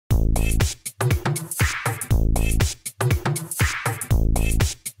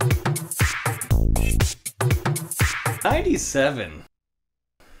97.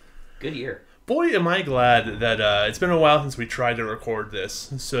 Good year. Boy, am I glad that it's been a while since we tried to record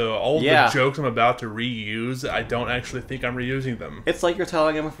this. So all of the jokes I'm about to reuse, I don't actually think I'm reusing them. It's like you're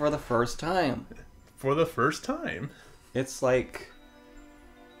telling him for the first time. For the first time. It's like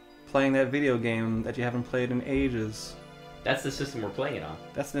playing that video game that you haven't played in ages. That's the system we're playing it on.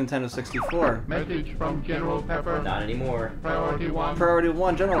 That's Nintendo 64. Message from General Pepper. Not anymore. Priority 1. Priority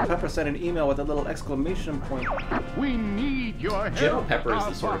 1. General Pepper sent an email with a little exclamation point. We need your help. General Pepper is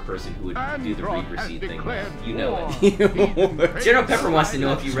the sort of person who would do the read receipt thing. You know it. it. General Pepper wants to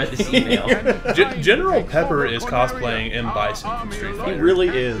know if you read this email. General Pepper is cosplaying M. Bison from Street Fighter. He really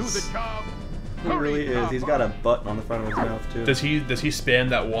is. He really is. He's got a button on the front of his mouth too. Does he spam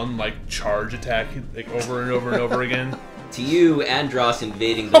that one like charge attack like over and over and over again? To you, Andros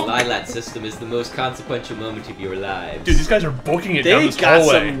invading the Lylat system is the most consequential moment of your lives. Dude, these guys are booking it down this hallway.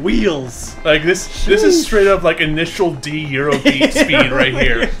 They got some wheels. Like this is straight up like initial D Euro beat speed right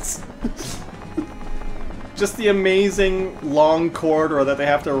here. Just the amazing long corridor that they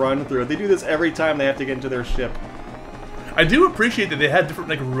have to run through. They do this every time they have to get into their ship. I do appreciate that they had different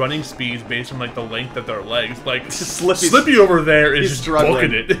like running speeds based on like the length of their legs. Like Slippy over there is just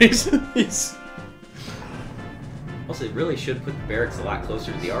struggling. booking it. He's Also, it really should put the barracks a lot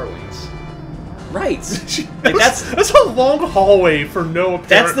closer to the Arwings. right. Like, that's a long hallway for no apparent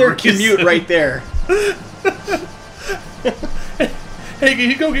That's their reason. commute right there. Hey,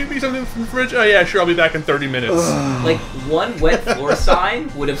 can you go get me something from the fridge? Oh yeah, sure, I'll be back in 30 minutes. Like, one wet floor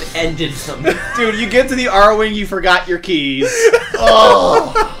sign would have ended something. Dude, you get to the Arwing, you forgot your keys.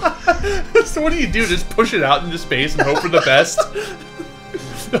 Oh. So what do? Just push it out into space and hope for the best?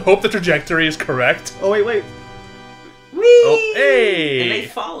 Hope the trajectory is correct? Oh, wait. Whee! Oh, hey! And they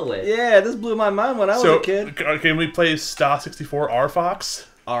follow it. Yeah, this blew my mind when I was a kid. Can we play Star 64 R Fox?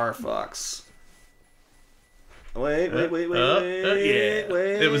 R Fox. Wait. Yeah.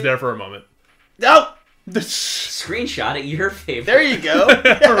 It was there for a moment. No! Screenshot it, your favorite. There you go.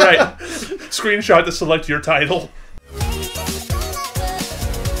 Alright. Screenshot to select your title.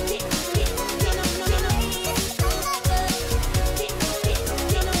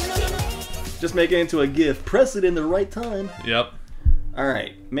 Just make it into a GIF. Press it in the right time. Yep.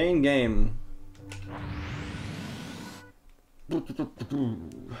 Alright, main game.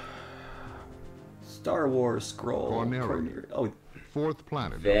 Star Wars scroll. Cornelia. Oh, Fourth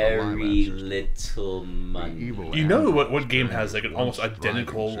planet. of the Very Lylat system. little money. Evil You know animals what game has like an almost once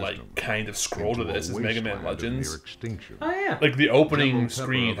identical thriving like system kind of scroll to into a this as Mega Man wasteland of near Legends? extinction. Oh, yeah. Like the opening General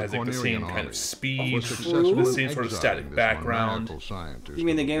screen Pepper of has like the Cornelian same kind army of speed, was the successful same in sort of exiling static this background. maniacal scientist you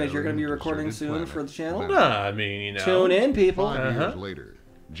mean the from game that you're going to be barren, recording deserted soon planet for the channel? Planet. Nah, I mean, you know. Tune in, people. 5 years later,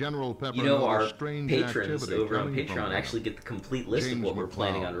 General Pepper You know, our noticed strange patrons activity over on coming from Patreon actually get the complete list of James what we're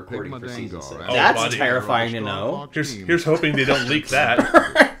planning on McCloud, recording for Pigma Season Dangar, 6. Oh, That's buddy. terrifying to know. Here's hoping they don't leak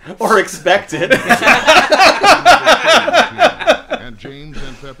that. Or expect it. And James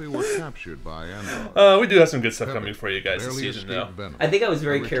and Pepe were captured by Andor. We do have some good stuff coming for you guys this season, though. I think I was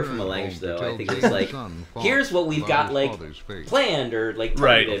very careful in my language, though. I think it was like, here's what we've got, like, planned or, like,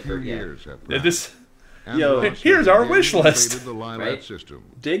 targeted for, yeah. This. Yo, here's our wish list. Right?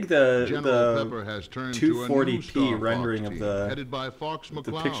 Dig the 240p rendering of the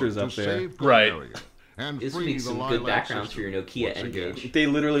pictures up there. Right. This would be some good backgrounds for your Nokia N-Gage. They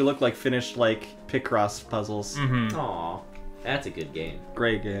literally look like finished, like, Picross puzzles. Mm-hmm. Aw, that's a good game.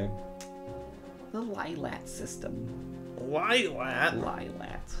 Great game. The Lylat System.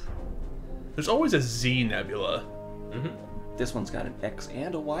 Lylat. There's always a Z nebula. Mm-hmm. This one's got an X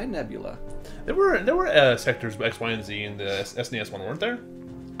and a Y nebula. There were sectors X, Y, and Z in the SNES one, weren't there?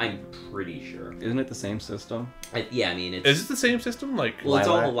 I'm pretty sure. Isn't it the same system? Yeah, I mean, it's... Is it the same system? Like, Well, it's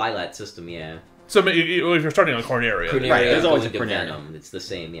all the Lylat? Lylat system, yeah. so if you're starting on Corneria. Right, there's always going a to Corneria. Venom. It's the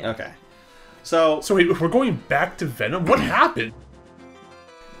same, yeah. Okay. So So wait, we're going back to Venom? What happened?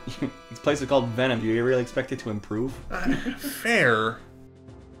 this place is called Venom. Do you really expect it to improve? Fair.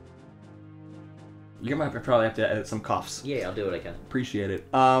 You might probably have to edit some coughs. Yeah, I'll do what I can. Appreciate it.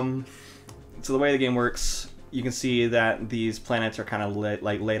 So the way the game works, you can see that these planets are kind of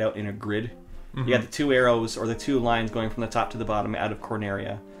laid out in a grid. Mm-hmm. You got the two arrows or the two lines going from the top to the bottom out of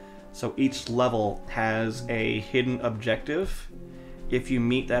Corneria. So each level has a hidden objective. If you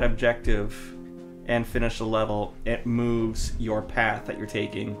meet that objective and finish the level, it moves your path that you're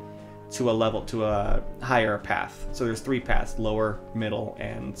taking to a higher path. So there's 3 paths: lower, middle,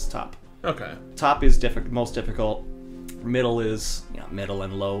 and top. Okay. Top is most difficult. Middle is, middle,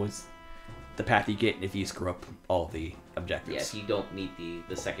 and low is the path you get if you screw up all the objectives. Yeah, if you don't meet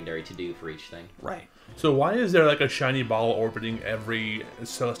the secondary to-do for each thing. Right. So why is there like a shiny ball orbiting every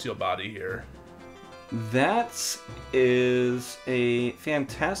celestial body here? That is a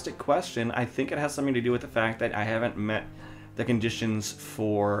fantastic question. I think it has something to do with the fact that I haven't met the conditions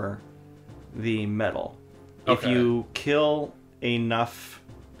for the medal. Okay. If you kill enough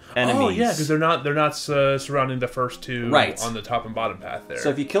enemies... Oh, yeah, because they're not surrounding the first two on the top and bottom path there. So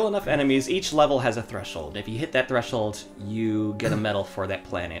if you kill enough enemies, each level has a threshold. If you hit that threshold, you get a medal for that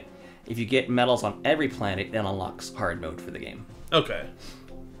planet. If you get medals on every planet, it unlocks hard mode for the game. Okay.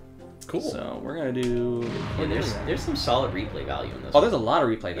 Cool. So we're going to do... Yeah, there's some solid replay value in this. Oh, there's a lot of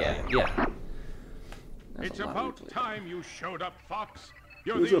replay value. Yeah. It's about time you showed up, Fox.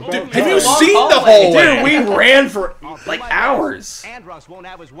 Dude, have you seen the hallway? Dude, we ran for like hours. Andros won't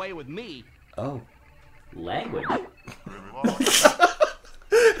have his way with me. Oh. Language.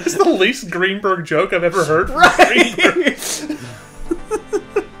 That's the least Greenberg joke I've ever heard from Greenberg.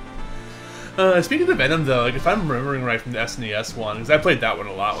 Speaking of Venom, though, like if I'm remembering right from the SNES one, because I played that one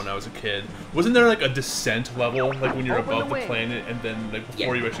a lot when I was a kid, wasn't there like a descent level, like when you're above the planet, and then like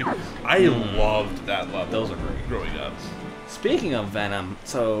before you actually... I loved that level. Those are great. Growing up. Speaking of Venom,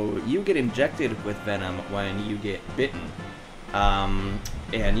 so you get injected with Venom when you get bitten.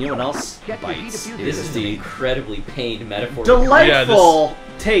 And you know what else bites? This is the incredibly pained metaphor. Delightful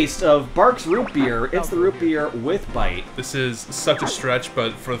taste of Barks root beer. It's the root beer with bite. This is such a stretch,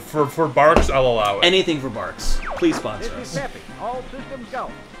 but for Barks, I'll allow it. Anything for Barks. Please sponsor us. All systems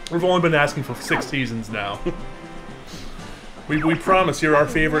go. We've only been asking for 6 seasons now. We promise you're our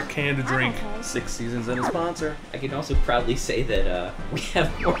favorite canned drink. 6 seasons and a sponsor. I can also proudly say that we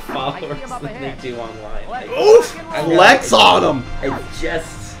have more followers than they do online. Oof! Flex on them! I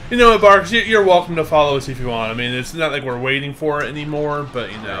just... You know what, Barks? You're welcome to follow us if you want. I mean, it's not like we're waiting for it anymore,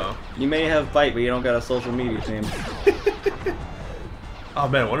 but you know. You may have bite, but you don't got a social media team. Oh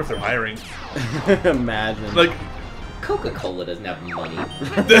man, I wonder if they're hiring. Imagine. Like, Coca-Cola doesn't have money.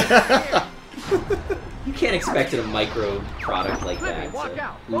 You can't expect a micro product like that.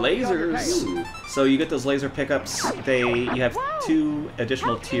 So. Lasers. So you get those laser pickups. You have 2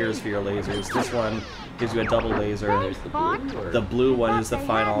 additional tiers for your lasers. This one gives you a double laser. There's the blue. Or... The blue one is the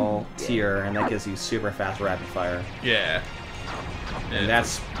final tier, and that gives you super fast rapid fire. Yeah. And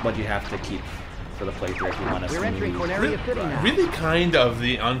that's what you have to keep for the playthrough if you want us to move. Really kind of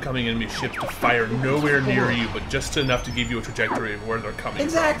the oncoming enemy ship to fire nowhere near you, but just enough to give you a trajectory of where they're coming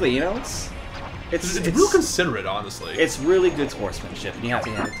Exactly, from. you know, it's real considerate, honestly. It's really good sportsmanship, and you have to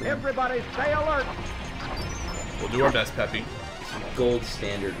hand it to them. Everybody stay alert. We'll do our best, Peppy. Gold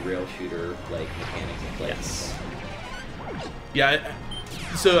standard rail shooter like mechanics in place. Yes. Yeah.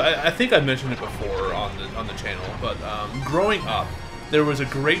 So I think I mentioned it before on the channel, but growing up, there was a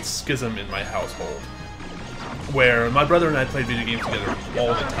great schism in my household where my brother and I played video games together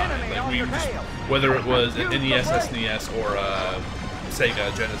all the time. Like we just, whether it was an NES, SNES, or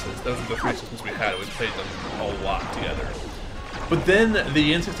Sega Genesis, those were the 3 systems we had. We played them a lot together. But then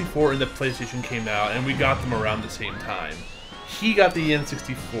the N64 and the PlayStation came out, and we got them around the same time. He got the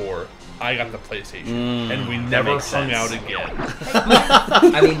N64, I got the PlayStation, and we never hung out again.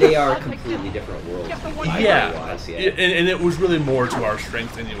 I mean, they are completely different worlds. Yeah, and it was really more to our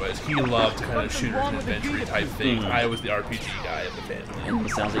strengths anyways. He loved kind of shooters and adventure type things. I was the RPG guy of the family. And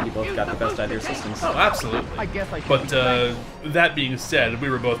it sounds like you both got the best out of your systems. Oh, absolutely. But that being said, we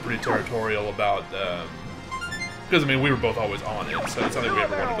were both pretty territorial about... because, I mean, we were both always on it, so it's not like we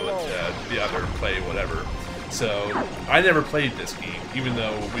ever wanted to let the other play whatever. So, I never played this game, even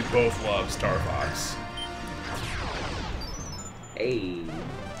though we both love Star Fox. Hey.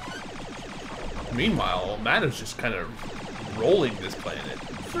 Meanwhile, Matt is just kind of rolling this planet.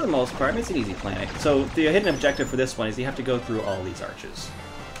 For the most part, it's an easy planet. So, the hidden objective for this one is you have to go through all these arches.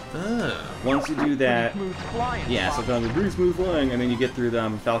 Once you do that, yeah, so going with smooth flying, and then you get through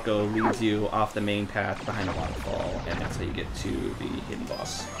them, Falco leads you off the main path behind the waterfall, and that's how you get to the hidden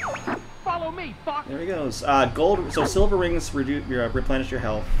boss. Follow me, Fox. There he goes. So silver rings replenish your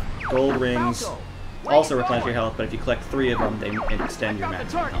health. Gold rings also replenish your health, but if you collect 3 of them, they extend your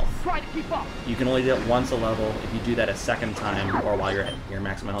maximum health. You can only do it once a level. If you do that a second time, or while your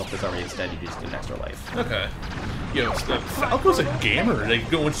maximum health is already extended, you just get an extra life. Okay. Yo, Falco's a gamer.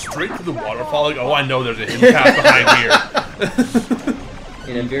 Like, going straight to the waterfall, like, oh, I know there's a hidden path behind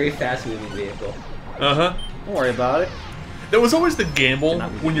here. In a very fast-moving vehicle. Uh-huh. Don't worry about it. There was always the gamble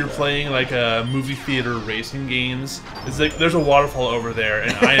when you're playing like movie theater racing games. It's like there's a waterfall over there,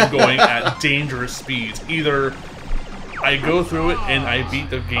 and I am going at dangerous speeds. Either I go through it and I beat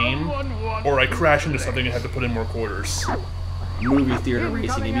the game, or I crash into something and have to put in more quarters. Movie theater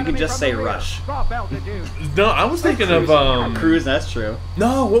racing game. You can just say Rush. No, I was thinking of Cruise. That's true.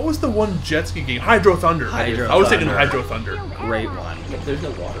 No, what was the one jet ski game? Hydro Thunder. I was thinking Hydro Thunder. Great one. There's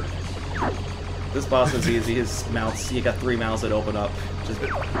no water. This boss is easy. His mouths, you got 3 mouths that open up. Just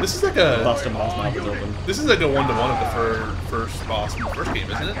this is like a bust him while his mouth is open. This is like a 1-to-1 of the first boss in the first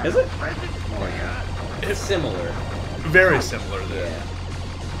game, isn't it? Is it? It's similar. Very similar there. Yeah.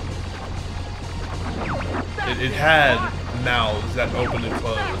 It had mouths that opened and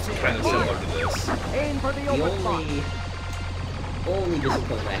closed, kind of similar to this. Aim for the The only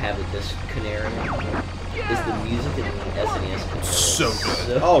disappointment I have with this Canary is the music in the SNES Canary. So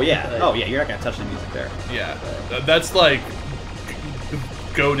good. Oh yeah, oh yeah, you're not gonna touch the music there. Yeah, that's like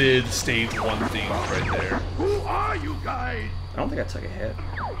goated stage 1 theme right there. Who are you guys? I don't think I took a hit.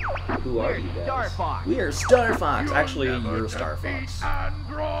 Who are you guys? Star Fox. We are Star Fox. Actually, you're Star Fox.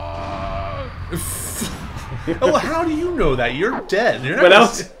 Oh, how do you know that? You're dead. You're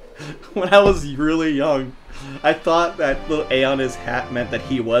not When I was really young, I thought that little A on his hat meant that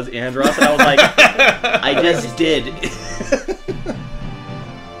he was Andros, and I was like, I just did.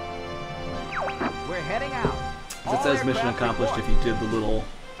 We're heading out. It says mission accomplished if you did the little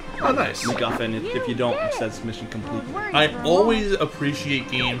Oh, nice. MacGuffin. If you don't, it says mission complete. I always appreciate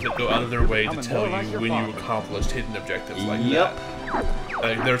games that go out of their way to tell you when you accomplished hidden objectives like that.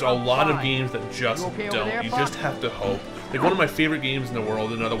 Like, there's a lot of games that just don't. You just have to hope. Like, one of my favorite games in the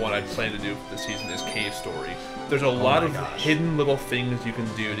world, another one I plan to do for this season, is Cave Story. There's a lot of hidden little things you can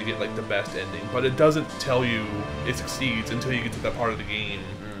do to get, like, the best ending, but it doesn't tell you it succeeds until you get to that part of the game,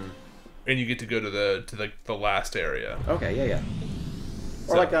 and you get to go to the last area. Okay, yeah.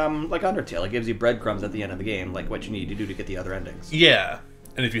 Or like Undertale, it gives you breadcrumbs at the end of the game, like what you need to do to get the other endings. Yeah,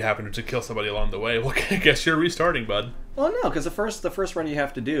 and if you happen to kill somebody along the way, well, I guess you're restarting, bud. Well, no, because the first run you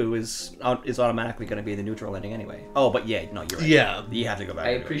have to do is automatically going to be the neutral ending anyway. Oh, but yeah, no, you're right. Yeah, you have to go back.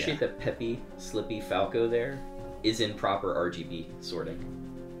 I appreciate that Peppy, Slippy, Falco there is in proper RGB sorting.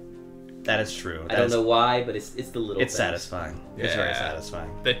 That is true. I don't know why, but it's the little. It's things. satisfying. Yeah. It's very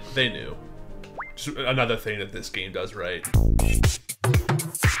satisfying. They knew. Just another thing that this game does right.